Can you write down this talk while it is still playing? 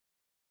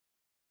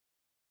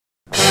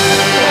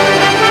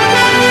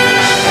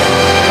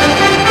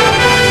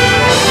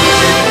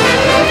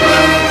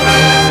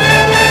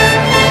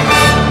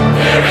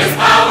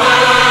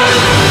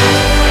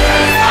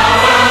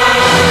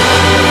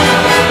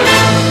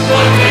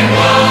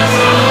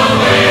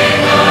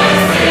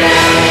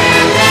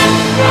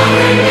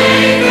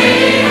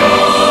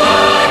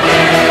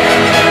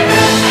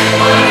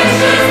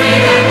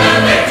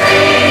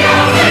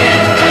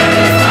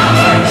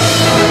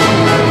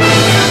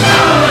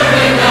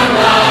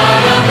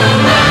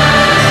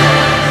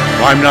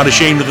I'm not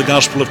ashamed of the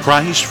gospel of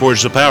Christ, for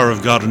it's the power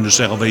of God unto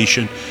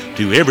salvation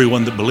to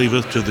everyone that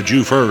believeth, to the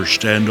Jew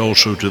first, and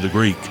also to the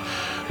Greek.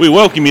 We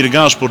welcome you to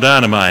Gospel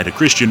Dynamite, a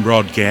Christian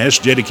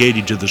broadcast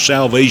dedicated to the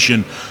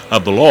salvation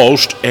of the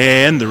lost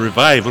and the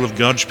revival of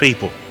God's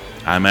people.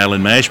 I'm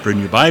Alan Mashburn,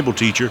 your Bible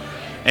teacher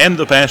and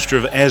the pastor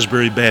of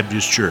Asbury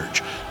Baptist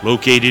Church,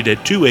 located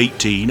at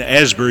 218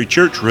 Asbury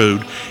Church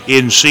Road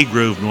in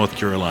Seagrove, North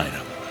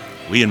Carolina.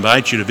 We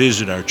invite you to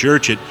visit our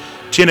church at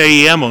 10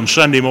 a.m. on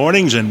Sunday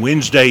mornings and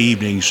Wednesday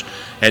evenings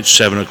at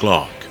 7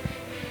 o'clock.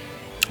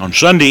 On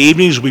Sunday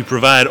evenings, we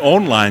provide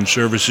online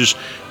services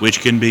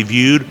which can be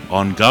viewed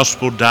on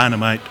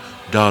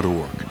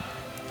gospeldynamite.org.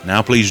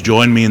 Now please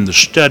join me in the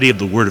study of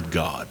the Word of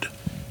God.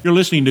 You're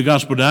listening to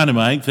Gospel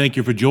Dynamite. Thank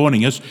you for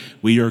joining us.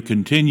 We are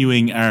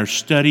continuing our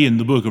study in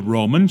the book of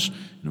Romans.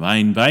 And I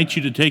invite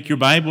you to take your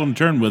Bible and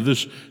turn with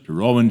us to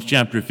Romans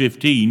chapter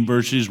 15,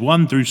 verses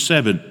 1 through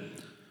 7.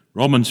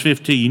 Romans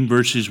 15,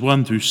 verses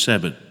 1 through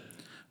 7.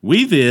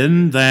 We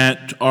then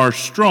that are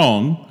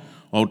strong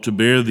ought to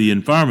bear the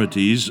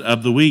infirmities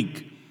of the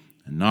weak,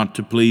 and not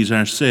to please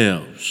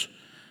ourselves.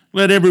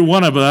 Let every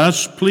one of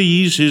us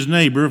please his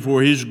neighbor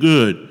for his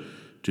good,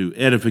 to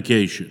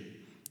edification.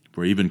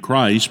 For even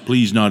Christ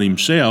pleased not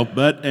himself,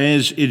 but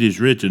as it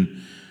is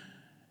written,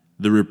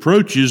 the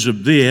reproaches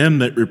of them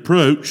that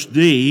reproached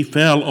thee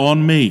fell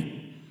on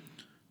me.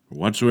 For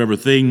whatsoever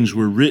things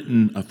were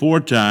written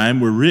aforetime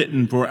were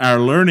written for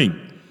our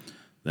learning,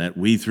 that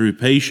we through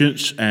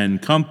patience and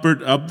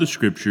comfort of the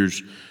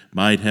Scriptures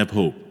might have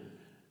hope.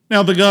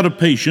 Now the God of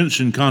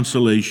patience and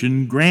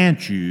consolation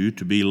grant you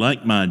to be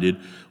like-minded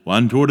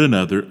one toward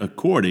another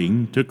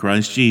according to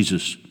Christ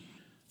Jesus,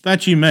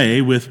 that ye may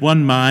with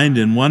one mind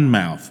and one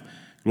mouth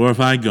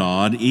glorify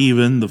God,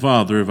 even the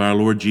Father of our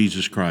Lord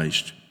Jesus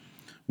Christ.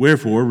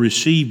 Wherefore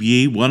receive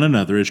ye one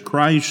another as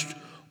Christ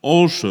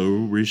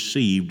also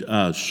received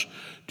us,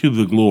 to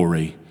the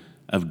glory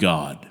of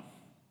God.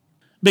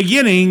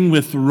 Beginning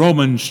with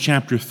Romans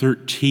chapter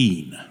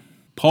 13,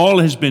 Paul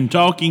has been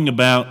talking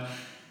about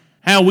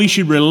how we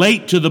should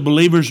relate to the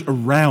believers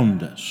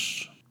around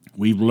us.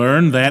 We've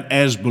learned that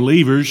as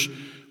believers,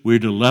 we're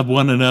to love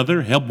one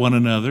another, help one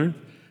another,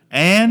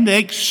 and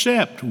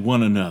accept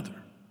one another.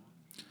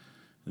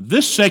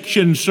 This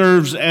section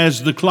serves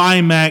as the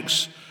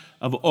climax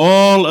of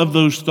all of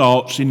those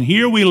thoughts, and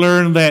here we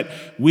learn that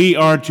we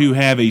are to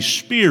have a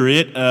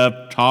spirit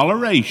of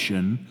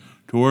toleration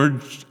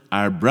towards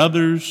our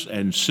brothers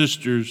and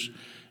sisters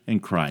in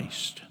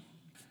Christ.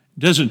 It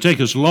doesn't take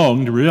us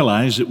long to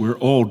realize that we're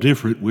all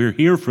different. We're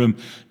here from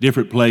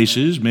different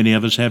places. Many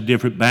of us have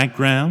different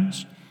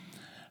backgrounds.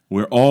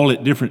 We're all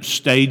at different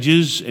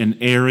stages and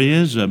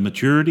areas of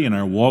maturity in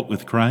our walk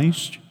with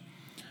Christ.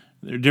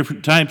 There are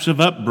different types of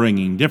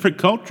upbringing, different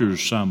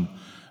cultures, some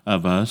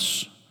of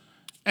us.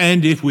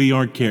 And if we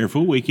aren't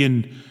careful, we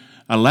can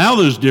allow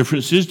those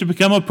differences to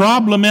become a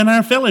problem in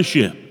our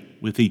fellowship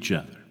with each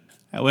other.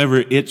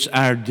 However, it's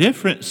our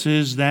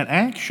differences that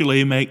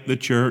actually make the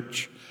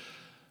church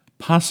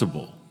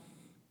possible.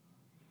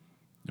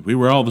 If we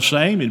were all the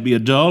same, it'd be a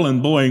dull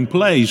and boring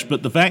place.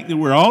 But the fact that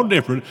we're all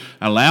different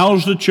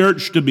allows the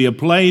church to be a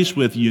place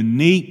with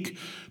unique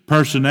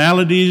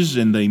personalities,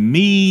 and they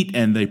meet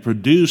and they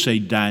produce a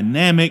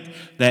dynamic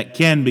that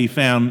can be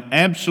found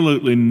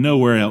absolutely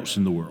nowhere else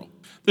in the world.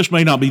 This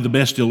may not be the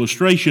best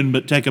illustration,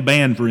 but take a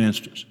band, for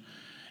instance.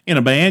 In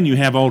a band, you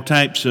have all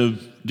types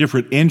of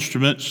different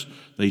instruments.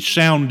 They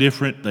sound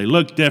different, they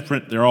look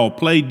different, they're all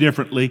played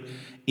differently.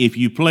 If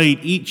you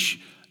played each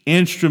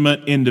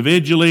instrument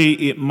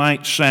individually, it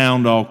might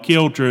sound all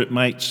kilter, it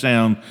might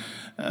sound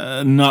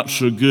not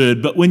so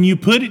good. But when you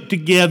put it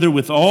together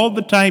with all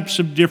the types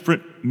of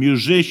different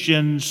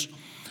musicians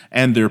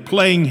and their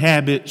playing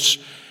habits,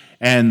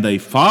 and they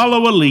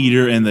follow a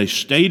leader and they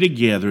stay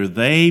together,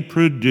 they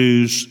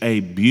produce a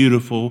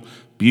beautiful,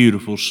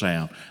 beautiful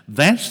sound.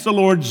 That's the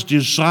Lord's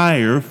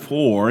desire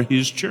for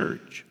His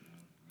church.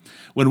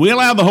 When we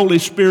allow the Holy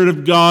Spirit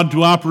of God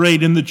to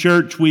operate in the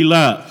church, we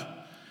love,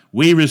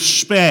 we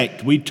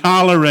respect, we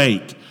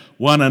tolerate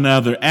one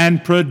another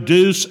and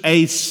produce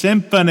a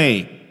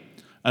symphony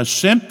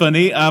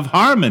of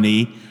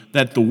harmony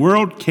that the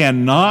world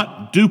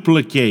cannot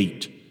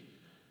duplicate.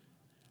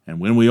 And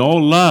when we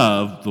all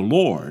love the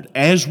Lord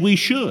as we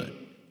should,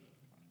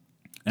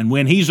 and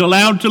when He's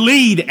allowed to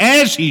lead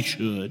as He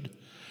should,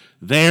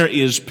 there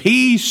is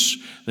peace,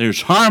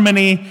 there's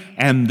harmony,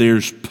 and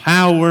there's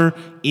power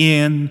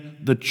in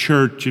the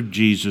church of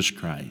Jesus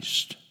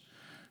Christ.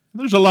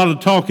 There's a lot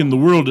of talk in the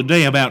world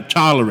today about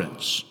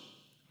tolerance.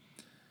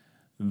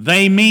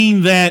 They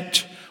mean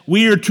that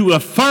we are to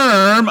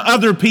affirm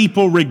other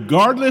people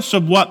regardless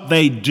of what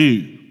they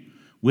do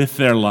with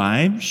their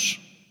lives.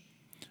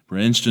 For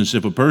instance,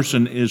 if a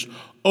person is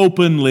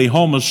openly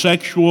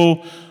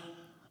homosexual,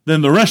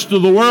 then the rest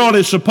of the world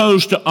is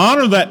supposed to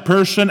honor that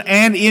person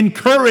and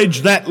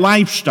encourage that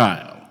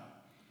lifestyle.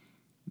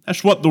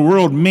 That's what the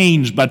world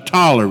means by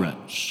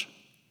tolerance.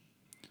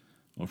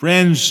 Well,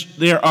 friends,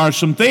 there are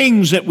some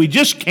things that we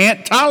just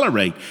can't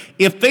tolerate.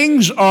 If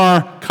things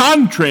are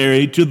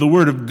contrary to the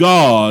Word of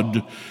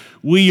God,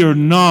 We are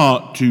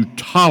not to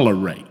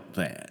tolerate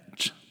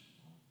that.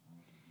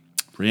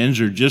 Friends,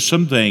 there are just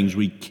some things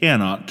we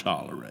cannot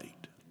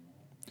tolerate.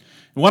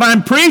 What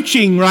I'm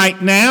preaching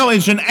right now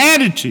is an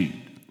attitude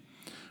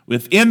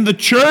within the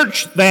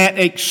church that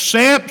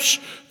accepts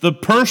the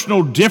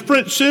personal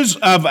differences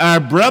of our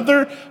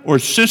brother or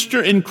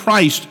sister in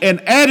Christ, an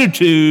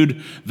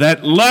attitude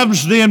that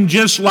loves them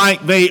just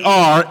like they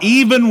are,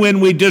 even when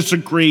we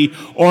disagree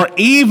or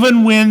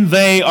even when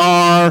they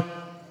are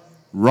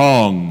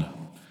wrong.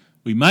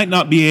 We might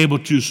not be able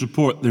to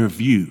support their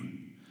view,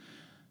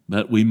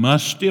 but we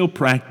must still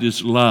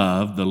practice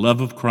love, the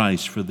love of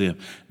Christ for them.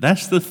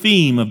 That's the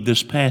theme of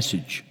this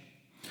passage.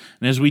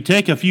 And as we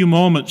take a few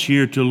moments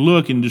here to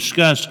look and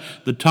discuss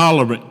the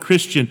tolerant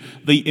Christian,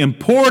 the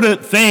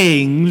important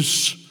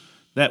things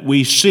that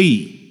we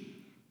see,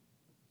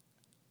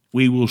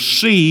 we will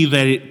see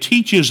that it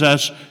teaches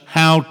us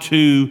how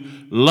to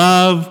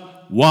love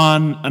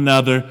one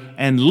another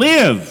and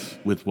live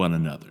with one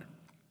another.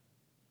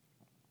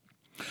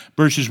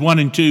 Verses 1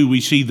 and 2, we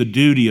see the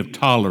duty of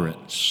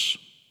tolerance.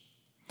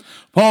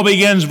 Paul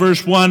begins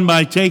verse 1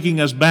 by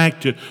taking us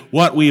back to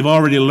what we've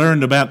already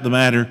learned about the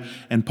matter.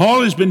 And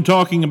Paul has been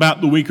talking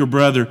about the weaker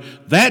brother,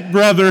 that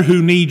brother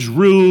who needs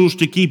rules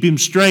to keep him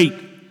straight,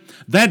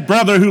 that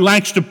brother who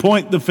likes to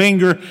point the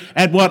finger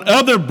at what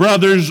other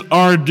brothers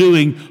are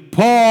doing.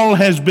 Paul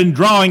has been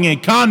drawing a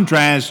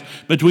contrast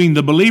between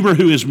the believer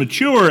who is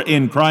mature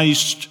in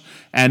Christ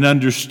and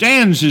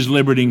understands his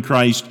liberty in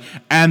Christ,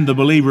 and the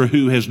believer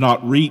who has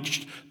not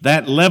reached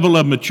that level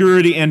of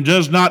maturity and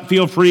does not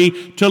feel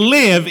free to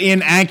live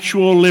in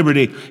actual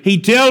liberty.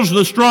 He tells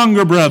the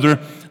stronger brother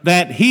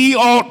that he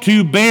ought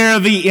to bear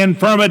the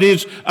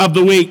infirmities of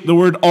the weak. The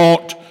word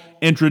ought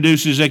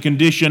introduces a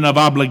condition of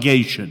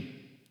obligation.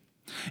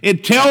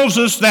 It tells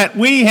us that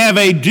we have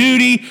a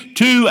duty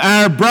to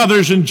our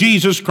brothers in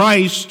Jesus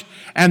Christ,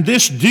 and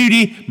this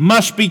duty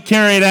must be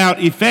carried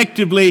out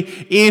effectively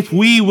if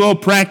we will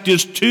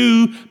practice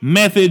two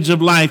methods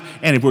of life.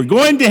 And if we're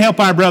going to help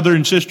our brother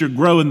and sister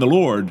grow in the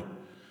Lord,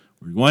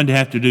 we're going to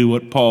have to do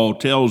what Paul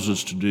tells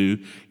us to do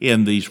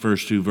in these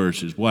first two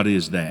verses. What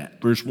is that?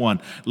 Verse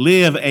 1,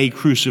 live a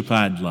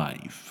crucified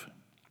life.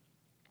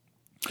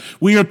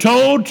 We are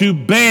told to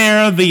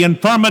bear the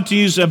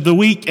infirmities of the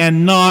weak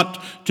and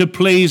not to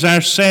please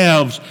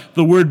ourselves.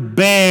 The word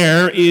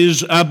bear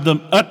is of the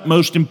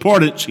utmost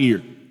importance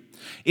here.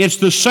 It's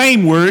the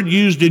same word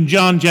used in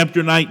John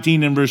chapter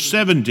 19 and verse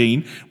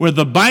 17, where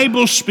the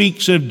Bible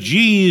speaks of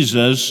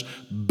Jesus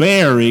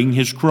bearing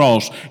his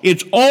cross.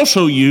 It's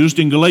also used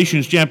in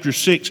Galatians chapter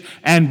 6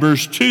 and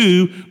verse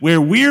 2,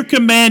 where we're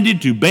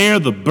commanded to bear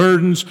the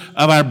burdens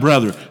of our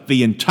brother.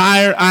 The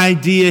entire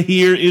idea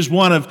here is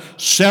one of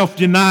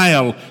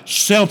self-denial,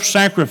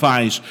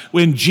 self-sacrifice.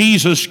 When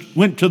Jesus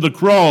went to the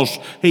cross,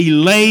 he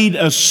laid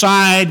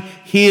aside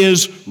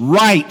his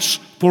rights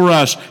for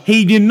us.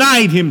 He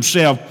denied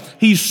himself.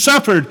 He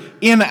suffered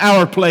in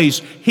our place.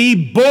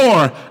 He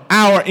bore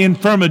our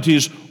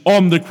infirmities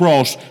on the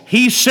cross.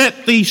 He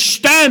set the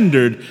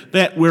standard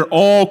that we're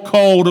all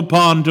called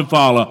upon to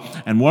follow.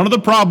 And one of the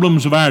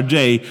problems of our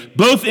day,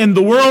 both in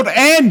the world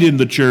and in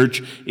the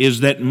church,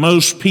 is that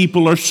most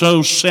people are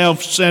so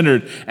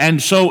self-centered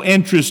and so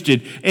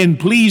interested in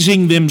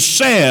pleasing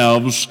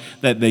themselves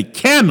that they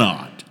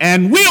cannot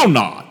and will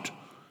not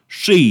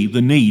see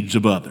the needs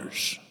of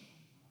others.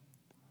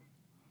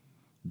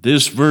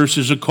 This verse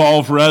is a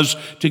call for us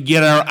to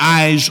get our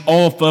eyes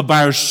off of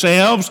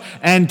ourselves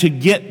and to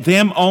get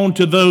them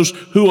onto those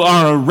who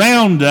are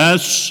around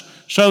us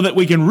so that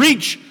we can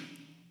reach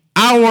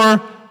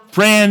our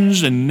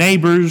friends and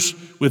neighbors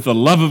with the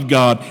love of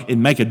God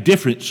and make a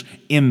difference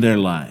in their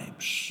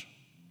lives.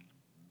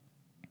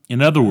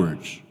 In other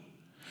words,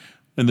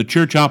 when the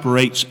church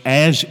operates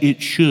as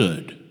it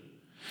should,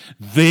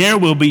 there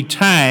will be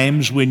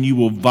times when you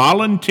will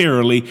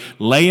voluntarily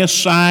lay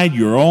aside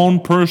your own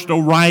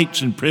personal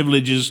rights and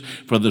privileges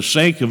for the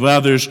sake of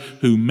others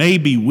who may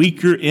be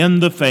weaker in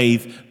the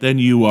faith than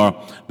you are.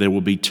 There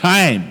will be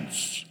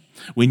times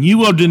when you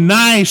will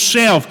deny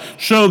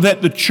self so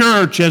that the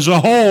church as a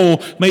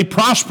whole may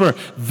prosper.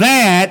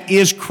 That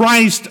is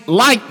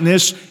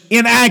Christ-likeness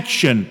in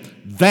action.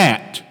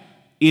 That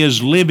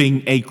is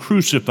living a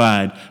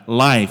crucified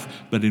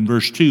life. But in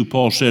verse 2,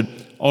 Paul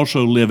said,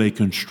 also live a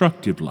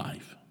constructive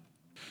life.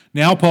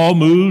 Now Paul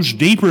moves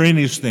deeper in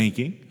his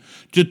thinking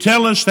to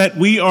tell us that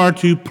we are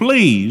to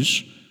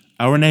please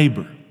our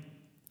neighbor.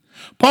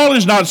 Paul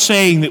is not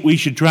saying that we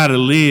should try to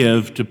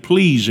live to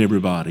please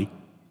everybody.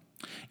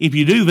 If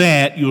you do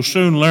that, you'll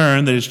soon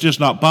learn that it's just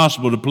not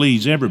possible to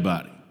please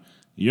everybody.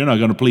 You're not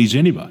going to please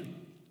anybody.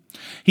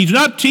 He's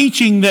not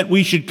teaching that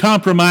we should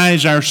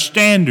compromise our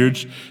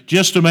standards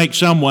just to make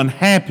someone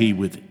happy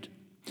with it.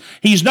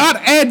 He's not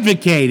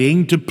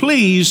advocating to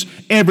please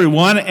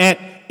everyone at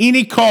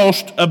any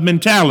cost of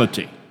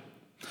mentality.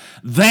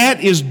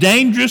 That is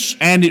dangerous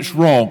and it's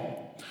wrong.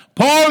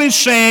 Paul is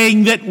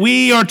saying that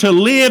we are to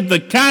live the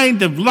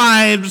kind of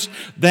lives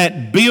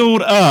that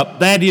build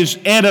up, that is,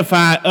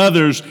 edify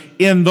others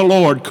in the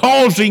Lord,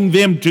 causing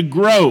them to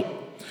grow,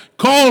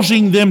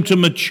 causing them to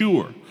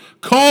mature,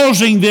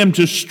 causing them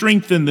to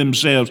strengthen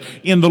themselves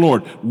in the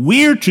Lord.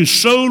 We're to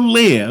so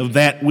live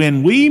that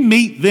when we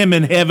meet them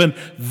in heaven,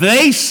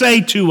 they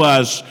say to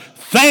us,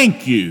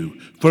 thank you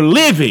for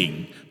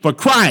living for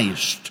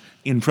Christ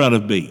in front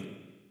of me.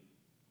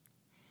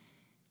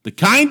 The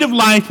kind of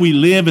life we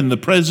live in the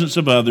presence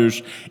of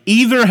others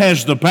either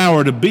has the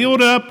power to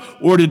build up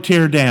or to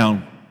tear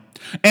down.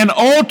 And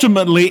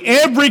ultimately,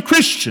 every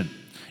Christian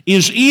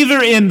is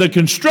either in the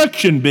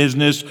construction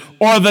business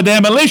or the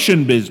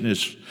demolition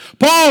business.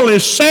 Paul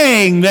is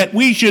saying that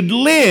we should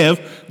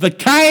live the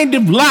kind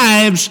of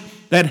lives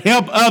that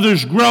help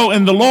others grow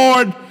in the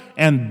Lord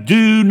and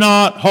do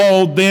not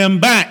hold them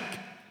back.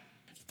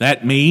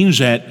 That means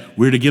that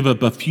we're to give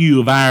up a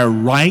few of our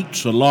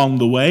rights along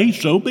the way,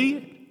 so be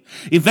it.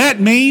 If that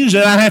means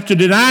that I have to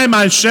deny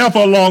myself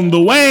along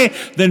the way,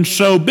 then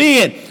so be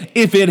it.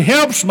 If it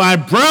helps my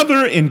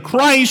brother in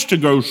Christ to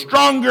grow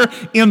stronger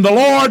in the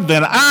Lord,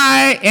 then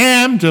I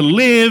am to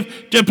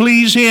live to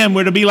please Him.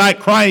 We're to be like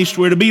Christ.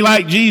 We're to be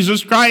like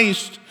Jesus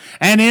Christ.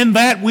 And in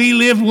that we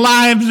live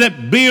lives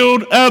that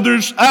build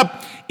others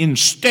up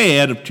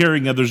instead of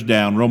tearing others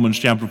down. Romans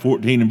chapter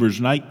 14 and verse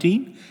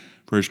 19,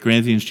 1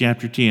 Corinthians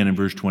chapter 10 and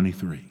verse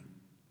 23.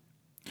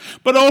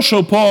 But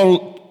also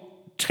Paul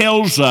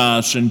tells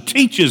us and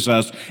teaches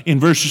us in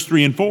verses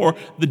 3 and 4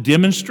 the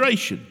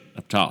demonstration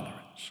of tolerance.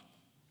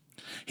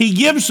 He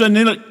gives an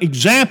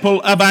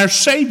example of our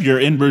Savior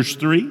in verse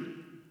 3.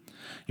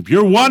 If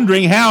you're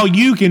wondering how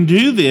you can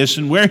do this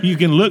and where you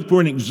can look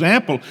for an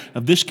example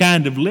of this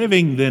kind of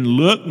living, then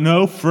look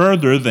no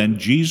further than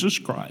Jesus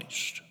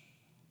Christ.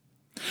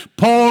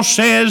 Paul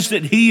says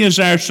that he is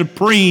our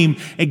supreme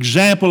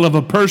example of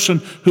a person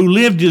who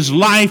lived his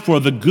life for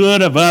the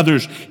good of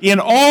others. In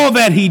all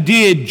that he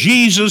did,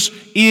 Jesus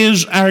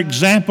is our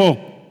example.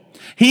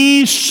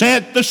 He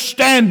set the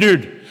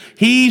standard.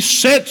 He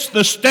sets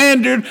the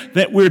standard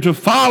that we're to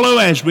follow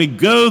as we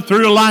go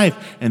through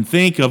life, and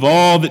think of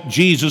all that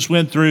Jesus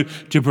went through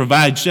to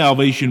provide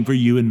salvation for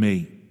you and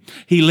me.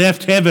 He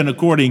left heaven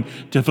according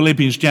to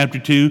Philippians chapter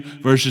 2,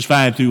 verses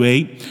 5 through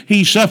 8.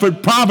 He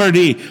suffered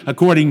poverty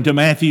according to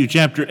Matthew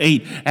chapter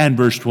 8 and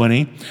verse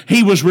 20.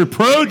 He was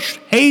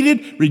reproached,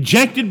 hated,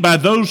 rejected by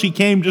those he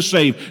came to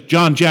save,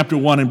 John chapter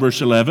 1 and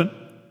verse 11.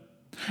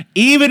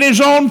 Even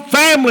his own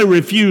family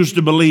refused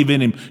to believe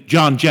in him,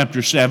 John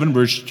chapter 7,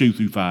 verses 2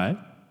 through 5.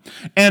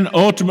 And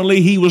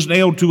ultimately he was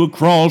nailed to a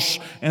cross,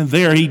 and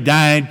there he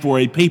died for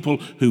a people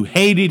who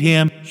hated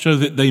him so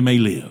that they may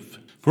live.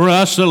 For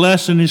us, the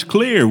lesson is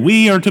clear.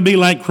 We are to be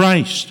like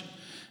Christ,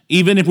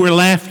 even if we're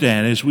laughed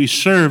at as we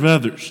serve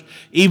others,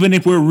 even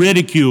if we're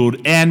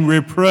ridiculed and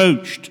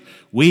reproached,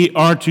 we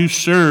are to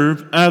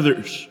serve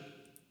others.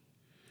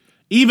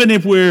 Even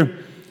if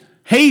we're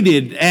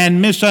hated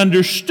and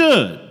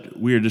misunderstood,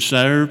 we're to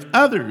serve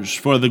others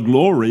for the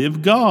glory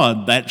of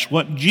God. That's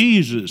what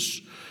Jesus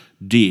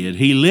did.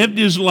 He lived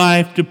his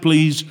life to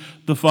please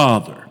the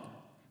Father.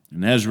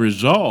 And as a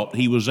result,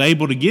 he was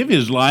able to give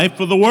his life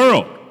for the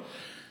world.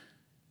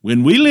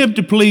 When we live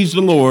to please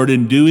the Lord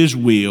and do his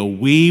will,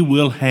 we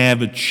will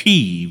have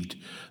achieved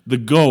the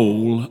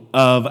goal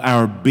of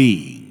our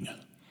being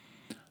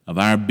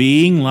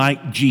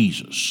like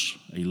Jesus,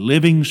 a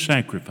living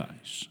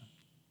sacrifice.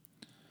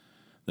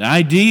 The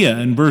idea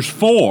in verse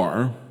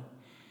 4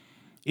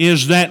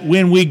 is that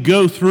when we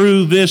go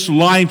through this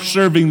life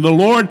serving the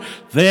Lord,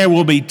 there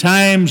will be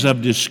times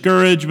of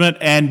discouragement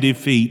and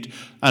defeat.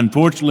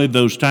 Unfortunately,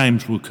 those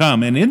times will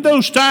come. And in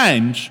those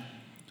times,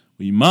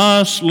 we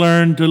must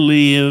learn to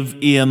live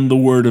in the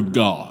Word of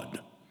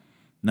God.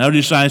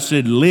 Notice I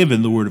said live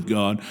in the Word of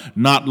God,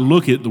 not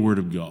look at the Word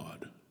of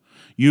God.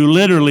 You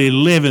literally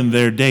live in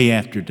there day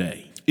after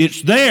day.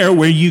 It's there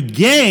where you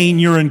gain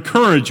your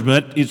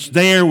encouragement. It's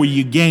there where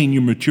you gain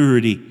your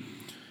maturity.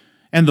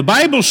 And the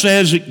Bible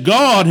says that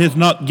God hath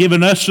not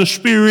given us a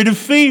spirit of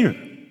fear.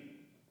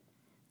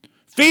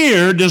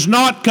 Fear does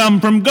not come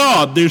from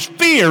God. There's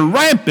fear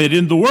rampant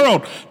in the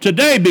world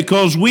today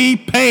because we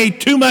pay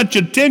too much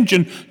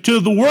attention to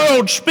the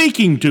world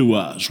speaking to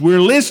us. We're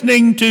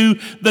listening to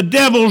the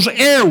devil's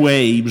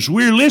airwaves.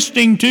 We're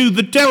listening to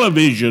the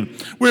television.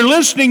 We're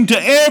listening to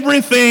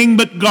everything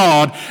but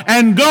God.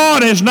 And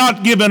God has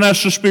not given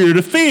us a spirit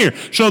of fear.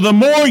 So the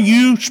more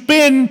you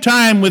spend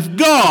time with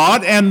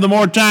God and the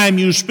more time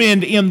you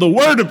spend in the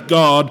Word of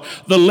God,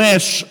 the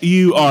less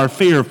you are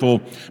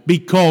fearful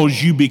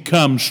because you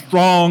become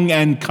strong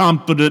and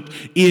confident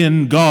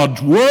in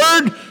God's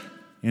Word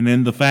and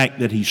in the fact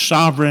that He's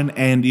sovereign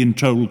and in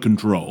total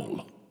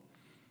control.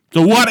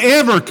 So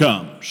whatever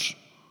comes,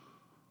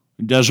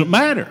 it doesn't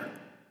matter.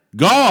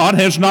 God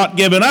has not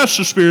given us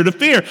a spirit of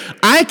fear.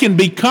 I can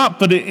be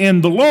confident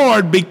in the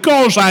Lord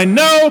because I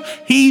know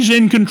He's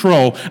in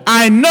control.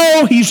 I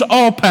know He's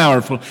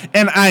all-powerful,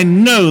 and I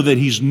know that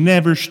He's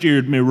never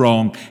steered me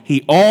wrong.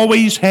 He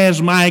always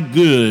has my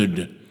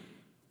good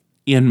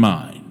in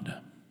mind.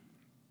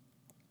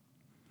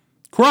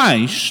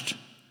 Christ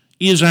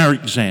is our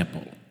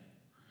example.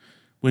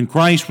 When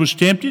Christ was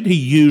tempted, He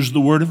used the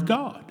Word of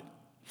God.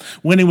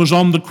 When He was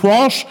on the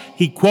cross,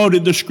 He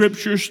quoted the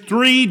Scriptures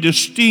 3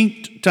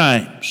 distinct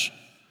times.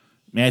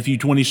 Matthew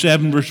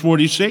 27, verse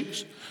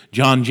 46,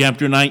 John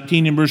chapter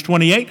 19 and verse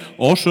 28,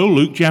 also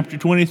Luke chapter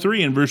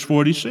 23 and verse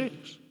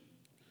 46.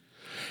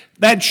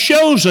 That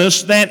shows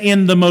us that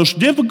in the most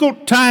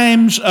difficult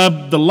times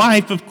of the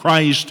life of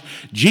Christ,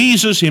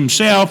 Jesus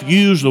himself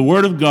used the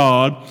Word of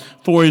God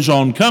for his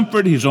own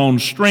comfort, his own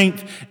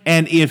strength,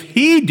 and if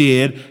he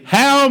did,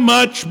 how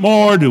much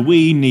more do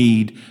we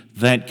need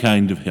that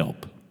kind of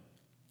help?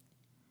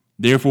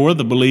 Therefore,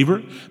 the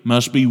believer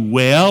must be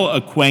well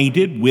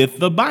acquainted with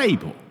the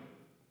Bible.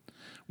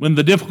 When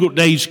the difficult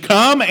days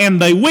come,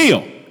 and they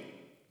will,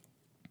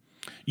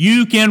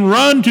 you can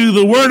run to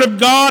the Word of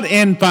God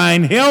and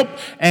find help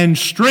and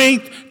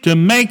strength to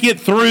make it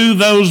through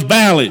those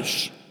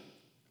valleys.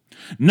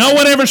 No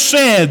one ever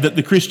said that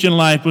the Christian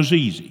life was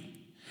easy.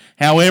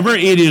 However,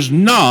 it is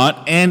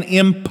not an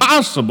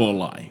impossible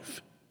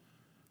life.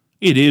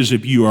 It is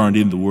if you aren't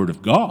in the Word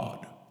of God.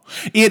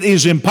 It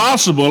is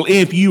impossible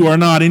if you are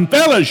not in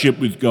fellowship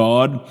with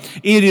God.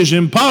 It is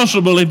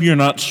impossible if you're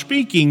not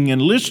speaking and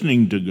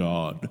listening to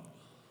God.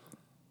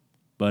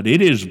 But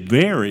it is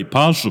very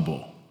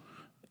possible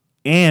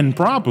and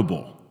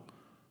probable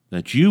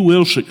that you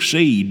will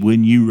succeed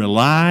when you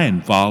rely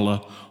and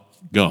follow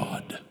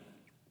God.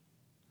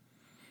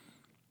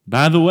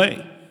 By the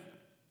way,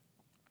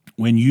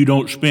 when you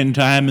don't spend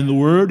time in the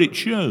Word, it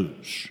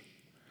shows.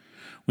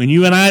 When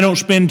you and I don't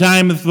spend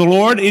time with the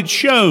Lord, it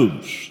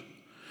shows.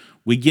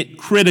 We get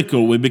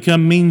critical, we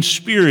become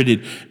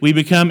mean-spirited, we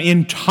become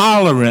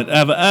intolerant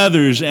of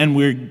others, and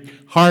we're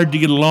hard to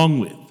get along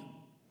with.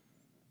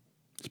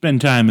 Spend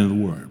time in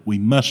the Word. We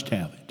must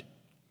have it.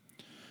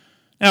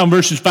 Now in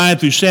verses 5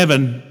 through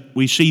 7,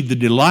 we see the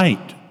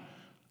delight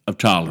of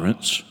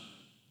tolerance.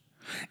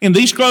 In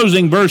these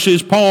closing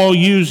verses, Paul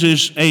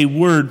uses a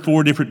word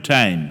 4 different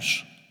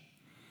times.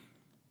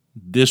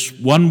 This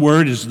one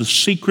word is the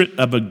secret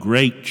of a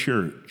great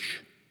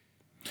church.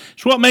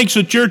 It's what makes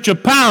a church a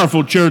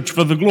powerful church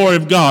for the glory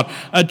of God.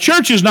 A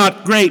church is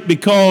not great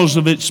because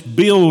of its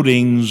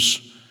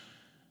buildings.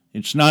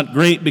 It's not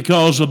great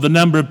because of the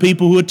number of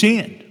people who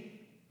attend.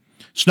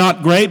 It's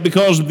not great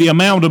because of the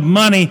amount of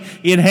money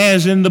it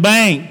has in the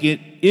bank.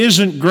 It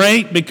isn't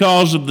great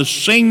because of the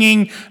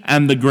singing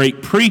and the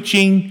great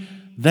preaching.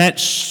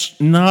 That's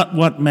not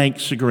what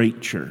makes a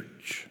great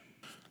church.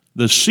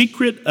 The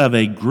secret of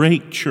a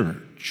great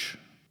church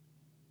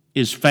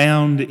is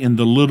found in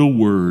the little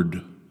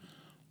word,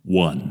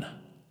 one.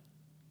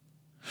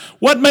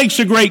 What makes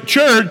a great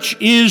church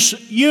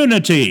is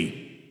unity.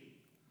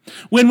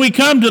 When we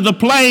come to the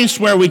place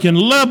where we can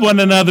love one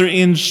another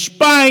in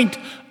spite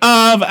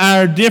of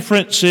our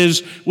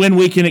differences, when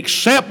we can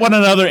accept one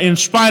another in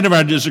spite of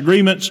our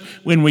disagreements,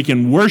 when we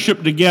can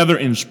worship together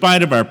in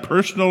spite of our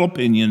personal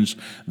opinions,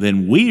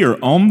 then we are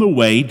on the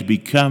way to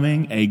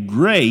becoming a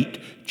great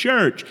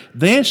church.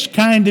 This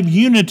kind of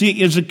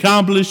unity is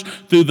accomplished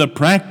through the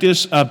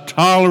practice of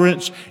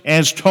tolerance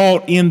as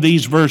taught in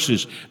these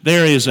verses.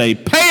 There is a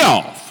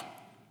payoff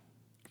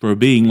for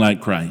being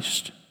like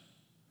Christ.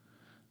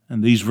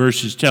 And these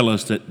verses tell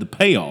us that the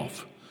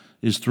payoff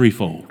is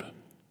threefold.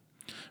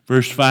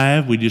 Verse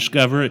 5, we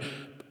discover it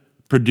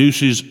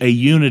produces a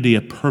unity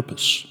of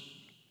purpose.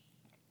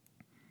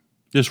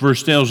 This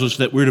verse tells us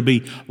that we're to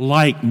be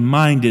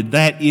like-minded.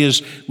 That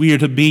is, we are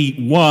to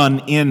be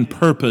one in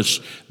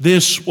purpose.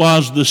 This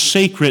was the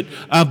secret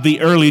of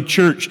the early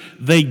church.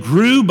 They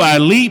grew by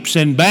leaps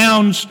and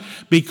bounds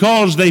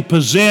because they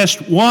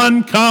possessed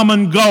one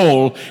common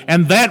goal,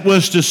 and that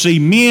was to see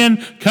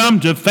men come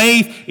to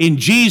faith in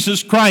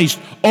Jesus Christ.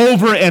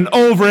 Over and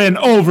over and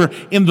over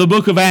in the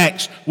book of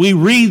Acts, we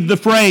read the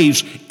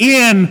phrase,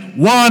 in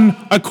one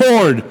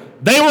accord.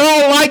 They were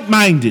all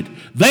like-minded.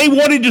 They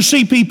wanted to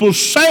see people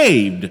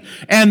saved,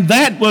 and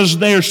that was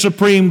their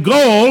supreme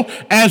goal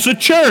as a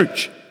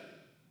church.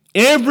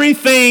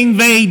 Everything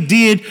they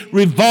did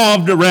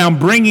revolved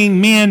around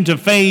bringing men to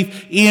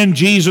faith in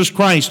Jesus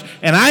Christ.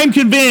 And I'm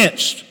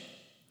convinced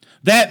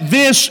that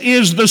this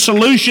is the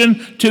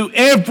solution to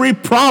every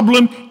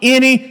problem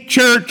any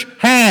church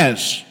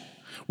has.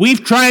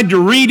 We've tried to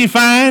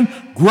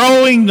redefine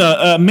growing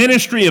the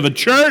ministry of a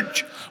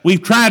church.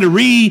 We've tried to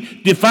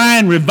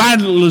redefine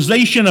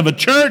revitalization of a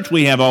church.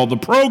 We have all the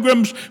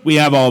programs. We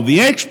have all the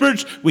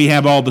experts. We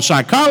have all the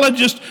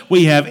psychologists.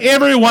 We have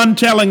everyone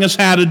telling us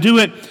how to do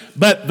it.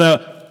 But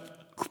the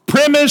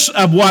premise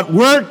of what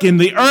worked in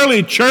the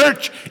early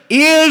church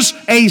is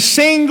a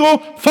single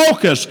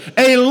focus,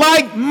 a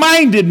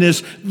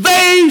like-mindedness.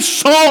 They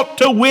sought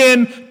to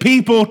win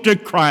people to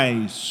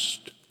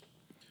Christ.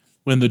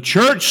 When the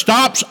church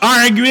stops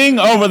arguing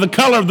over the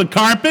color of the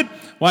carpet,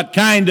 what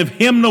kind of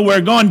hymnal we're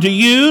going to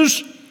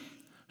use,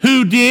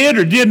 who did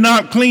or did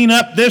not clean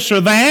up this or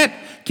that,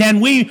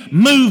 can we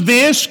move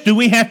this, do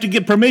we have to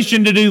get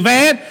permission to do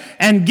that,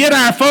 and get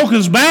our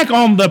focus back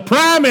on the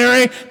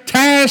primary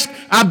task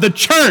of the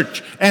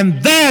church,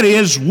 and that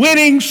is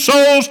winning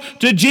souls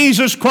to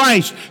Jesus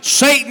Christ.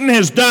 Satan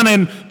has done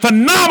a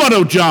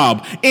phenomenal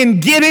job in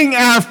getting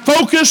our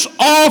focus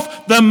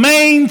off the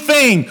main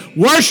thing,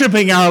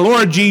 worshiping our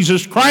Lord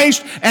Jesus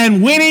Christ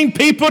and winning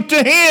people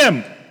to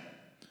Him.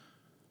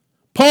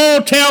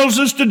 Paul tells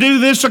us to do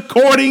this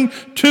according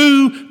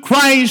to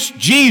Christ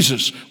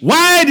Jesus.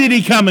 Why did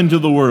he come into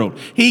the world?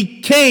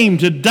 He came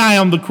to die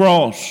on the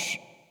cross.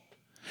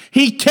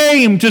 He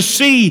came to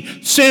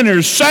see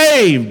sinners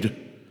saved.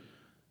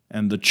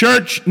 And the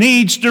church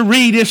needs to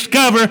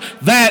rediscover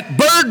that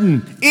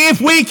burden. If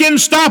we can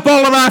stop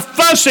all of our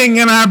fussing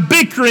and our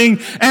bickering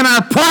and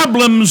our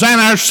problems and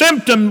our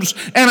symptoms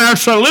and our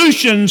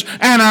solutions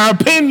and our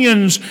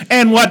opinions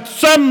and what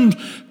some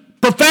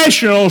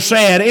professional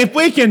said, if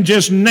we can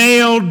just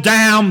nail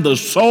down the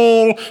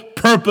sole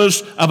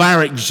purpose of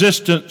our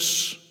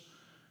existence,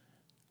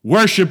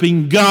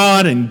 worshiping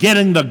God and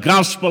getting the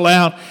gospel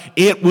out,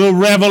 it will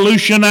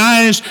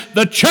revolutionize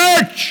the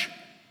church.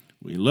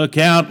 We look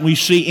out and we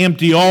see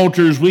empty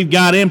altars. We've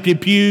got empty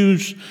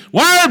pews.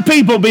 Why are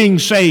people being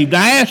saved?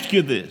 I ask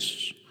you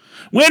this.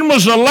 When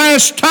was the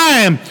last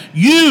time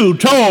you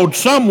told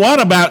someone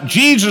about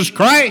Jesus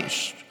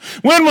Christ?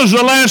 When was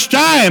the last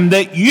time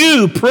that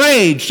you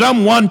prayed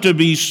someone to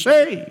be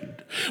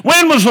saved?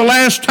 When was the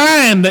last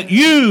time that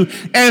you,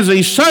 as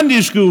a Sunday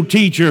school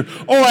teacher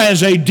or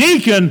as a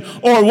deacon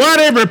or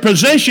whatever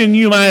position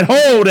you might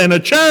hold in a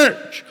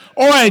church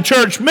or a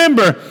church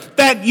member,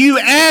 that you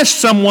asked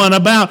someone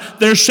about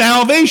their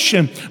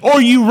salvation,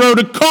 or you wrote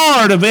a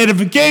card of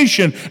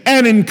edification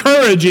and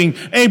encouraging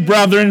a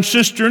brother and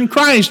sister in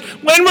Christ?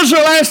 When was the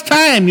last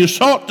time you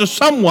talked to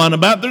someone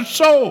about their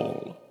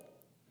soul?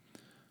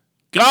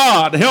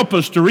 God, help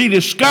us to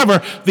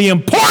rediscover the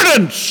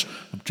importance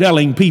of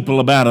telling people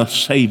about a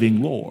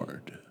saving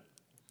Lord.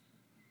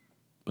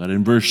 But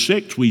in verse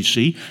 6 we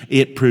see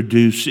it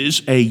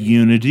produces a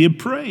unity of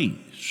praise.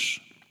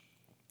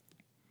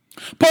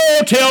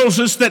 Paul tells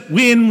us that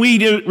when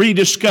we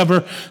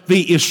rediscover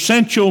the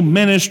essential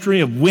ministry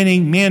of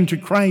winning men to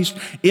Christ,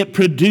 it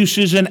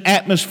produces an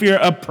atmosphere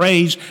of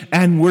praise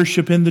and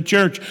worship in the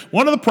church.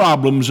 One of the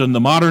problems in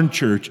the modern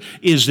church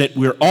is that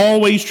we're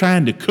always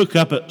trying to cook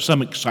up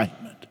some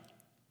excitement,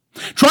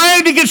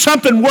 trying to get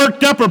something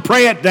worked up or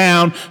pray it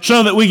down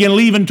so that we can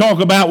leave and talk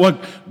about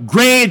what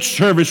great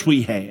service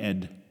we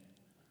had.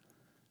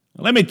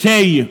 Let me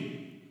tell you,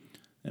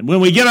 and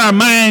when we get our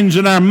minds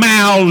and our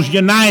mouths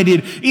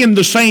united in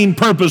the same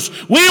purpose,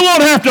 we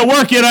won't have to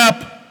work it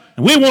up,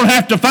 and we won't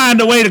have to find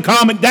a way to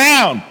calm it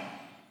down.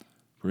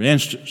 For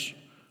instance,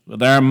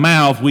 with our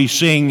mouth we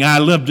sing, "I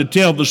love to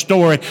tell the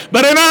story,"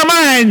 but in our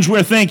minds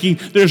we're thinking,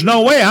 "There's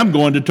no way I'm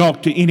going to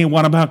talk to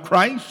anyone about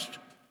Christ."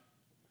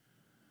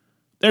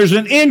 There's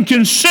an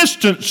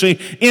inconsistency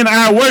in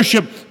our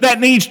worship that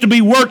needs to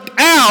be worked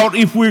out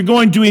if we're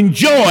going to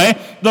enjoy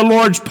the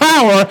Lord's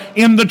power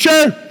in the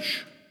church.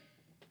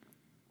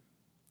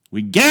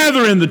 We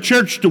gather in the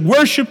church to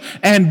worship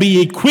and be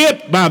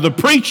equipped by the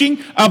preaching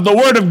of the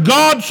Word of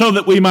God so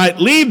that we might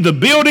leave the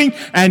building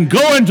and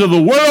go into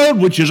the world,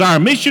 which is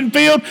our mission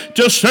field,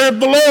 to serve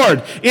the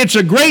Lord. It's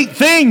a great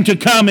thing to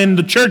come in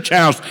the church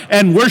house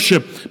and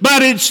worship,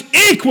 but it's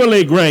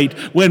equally great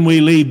when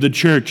we leave the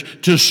church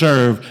to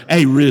serve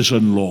a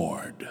risen Lord.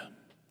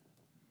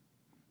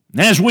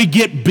 As we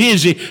get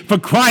busy for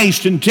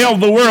Christ and tell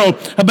the world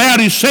about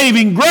His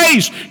saving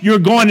grace, you're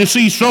going to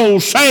see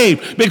souls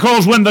saved,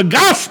 because when the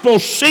gospel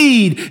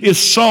seed is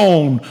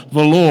sown,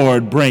 the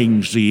Lord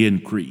brings the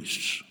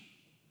increase.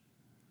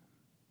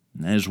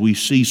 And as we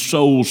see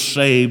souls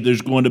saved,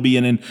 there's going to be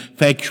an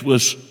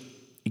infectious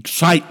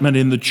excitement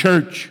in the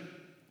church.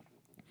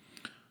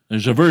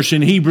 There's a verse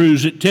in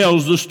Hebrews that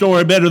tells the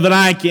story better than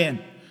I can.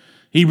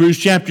 Hebrews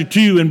chapter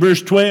 2 and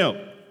verse 12.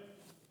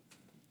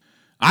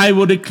 "I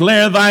will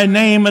declare thy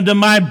name unto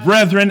my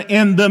brethren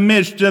in the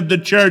midst of the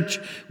church.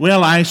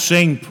 Will I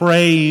sing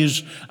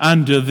praise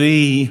unto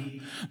thee?"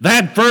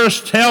 That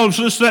verse tells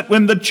us that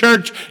when the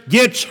church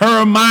gets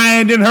her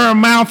mind and her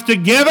mouth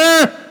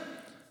together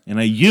in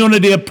a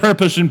unity of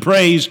purpose and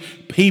praise,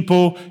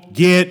 people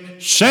get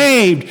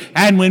saved.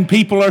 And when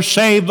people are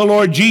saved, the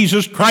Lord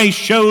Jesus Christ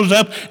shows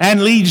up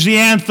and leads the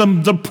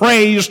anthem, the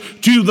praise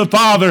to the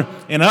Father.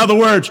 In other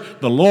words,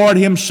 the Lord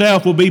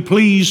Himself will be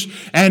pleased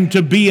and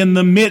to be in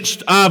the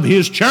midst of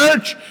His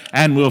church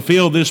and will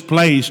fill this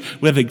place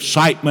with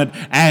excitement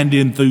and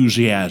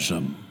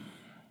enthusiasm.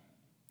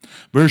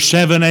 Verse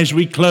 7, as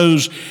we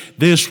close,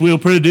 this will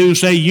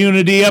produce a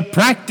unity of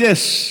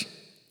practice.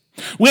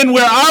 When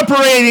we're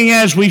operating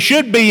as we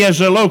should be as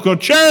a local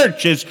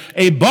church, as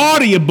a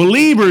body of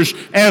believers,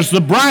 as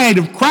the bride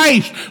of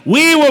Christ,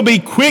 we will be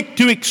quick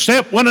to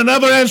accept one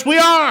another as we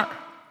are.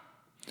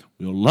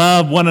 We'll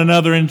love one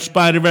another in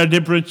spite of our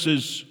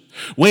differences.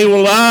 We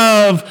will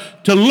love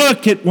to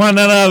look at one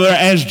another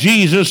as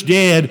Jesus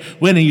did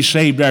when He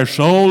saved our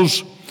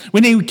souls.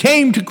 When He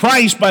came to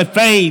Christ by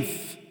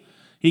faith,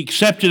 He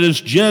accepted us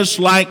just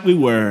like we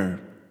were.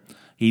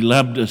 He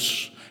loved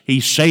us. He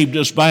saved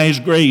us by His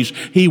grace.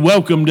 He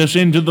welcomed us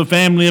into the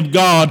family of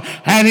God.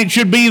 And it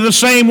should be the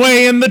same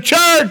way in the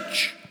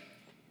church.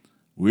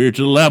 We're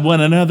to love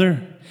one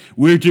another.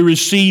 We're to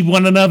receive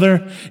one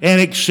another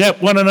and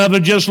accept one another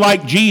just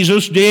like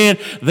Jesus did.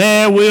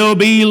 There will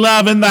be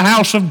love in the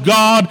house of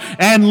God,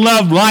 and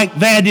love like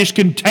that is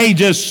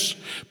contagious.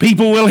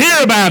 People will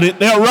hear about it.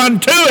 They'll run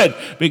to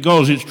it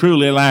because it's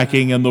truly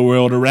lacking in the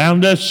world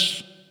around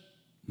us.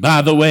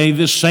 By the way,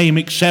 this same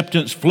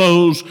acceptance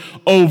flows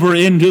over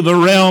into the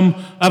realm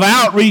of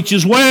outreach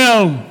as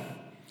well.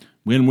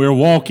 When we're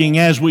walking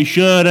as we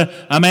should,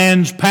 a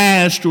man's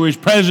past or his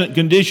present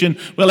condition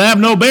will have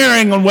no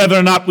bearing on whether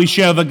or not we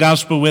share the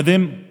gospel with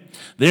him.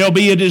 There'll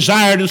be a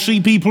desire to see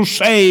people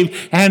saved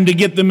and to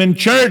get them in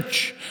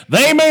church.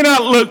 They may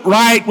not look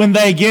right when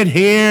they get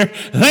here.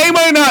 They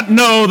may not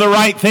know the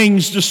right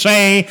things to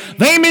say.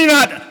 They may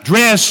not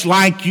dress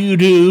like you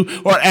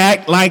do or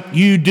act like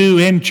you do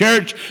in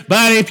church.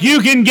 But if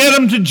you can get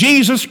them to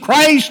Jesus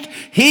Christ,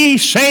 He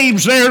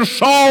saves their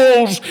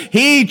souls.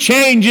 He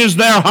changes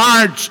their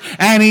hearts,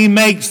 and He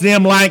makes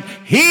them like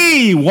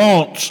He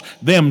wants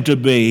them to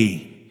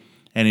be.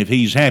 And if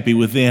He's happy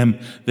with them,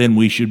 then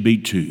we should be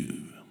too.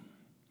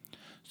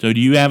 So do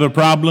you have a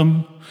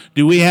problem?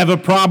 Do we have a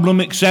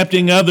problem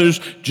accepting others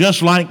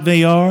just like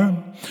they are?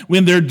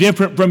 When they're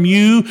different from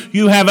you,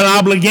 you have an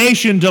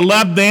obligation to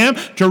love them,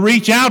 to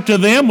reach out to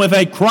them with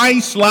a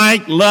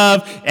Christ-like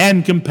love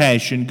and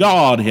compassion.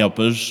 God help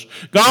us.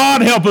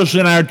 God help us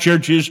in our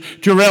churches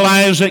to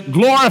realize that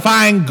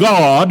glorifying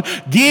God,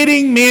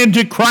 getting men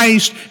to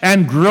Christ,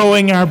 and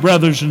growing our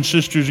brothers and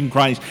sisters in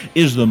Christ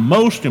is the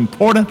most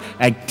important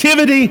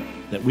activity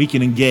that we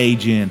can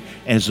engage in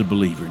as a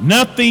believer.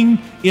 Nothing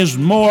is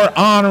more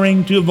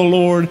honoring to the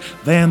Lord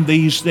than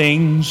these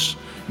things.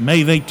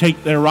 May they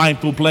take their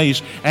rightful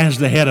place as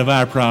the head of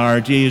our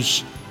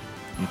priorities.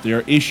 If there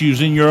are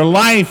issues in your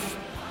life,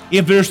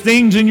 if there's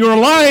things in your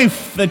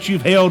life that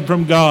you've held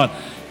from God,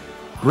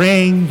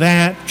 bring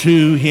that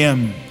to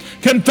Him.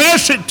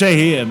 Confess it to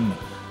Him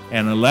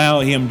and allow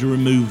Him to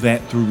remove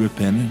that through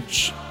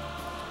repentance.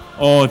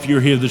 Oh, if you're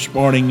here this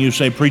morning, you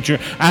say, "Preacher,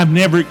 I've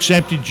never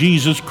accepted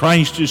Jesus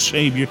Christ as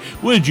Savior."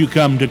 Would you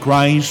come to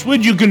Christ?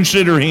 Would you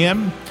consider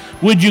Him?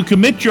 Would you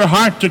commit your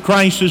heart to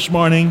Christ this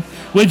morning?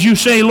 Would you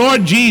say,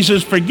 "Lord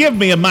Jesus, forgive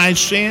me of my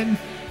sin"?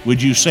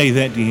 Would you say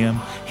that to Him?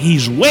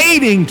 He's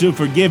waiting to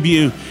forgive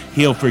you.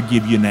 He'll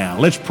forgive you now.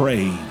 Let's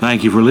pray.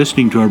 Thank you for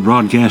listening to our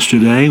broadcast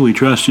today. We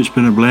trust it's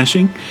been a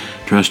blessing.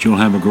 Trust you'll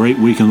have a great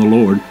week in the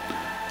Lord.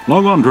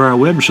 Log on to our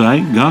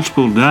website,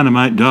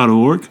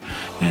 gospeldynamite.org,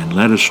 and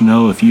let us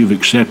know if you've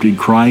accepted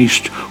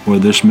Christ or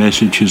this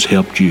message has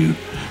helped you.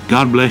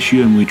 God bless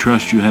you, and we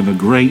trust you have a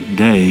great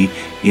day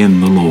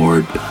in the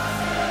Lord.